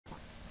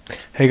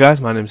Hey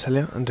guys, my name is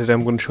Helia and today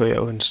I'm going to show you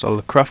how to install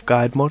the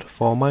CraftGuide mod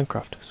for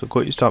Minecraft. So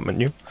go to your start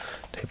menu,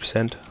 take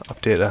 %,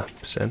 update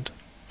 %.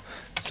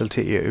 This will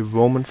take you to a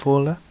Roman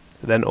folder,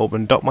 then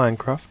open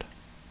 .minecraft,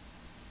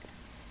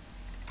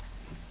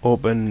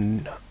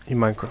 open your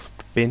Minecraft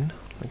bin,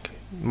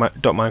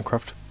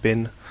 .minecraft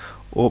bin,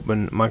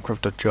 open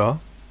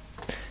minecraft.jar,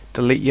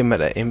 delete your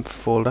meta.inf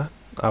folder.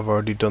 I've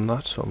already done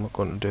that, so I'm not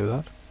going to do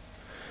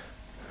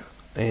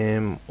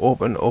that.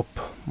 Open up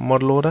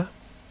Modloader.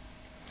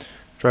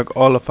 Drag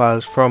all the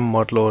files from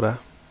Modloader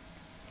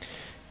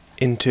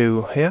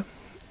into here,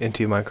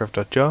 into your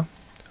minecraft.jar.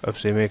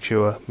 Obviously make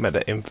sure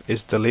meta.inf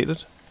is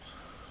deleted.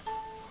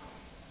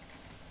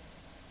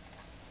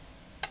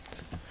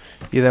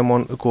 You then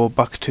want to go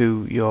back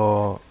to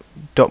your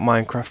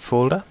 .minecraft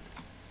folder,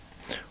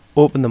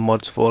 open the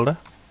mods folder.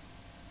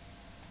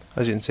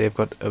 As you can see, I've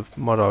got a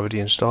mod already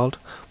installed,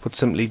 but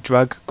simply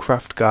drag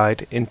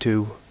CraftGuide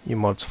into your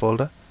mods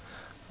folder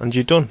and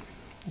you're done.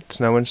 It's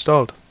now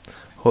installed.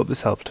 Hope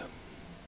this helped.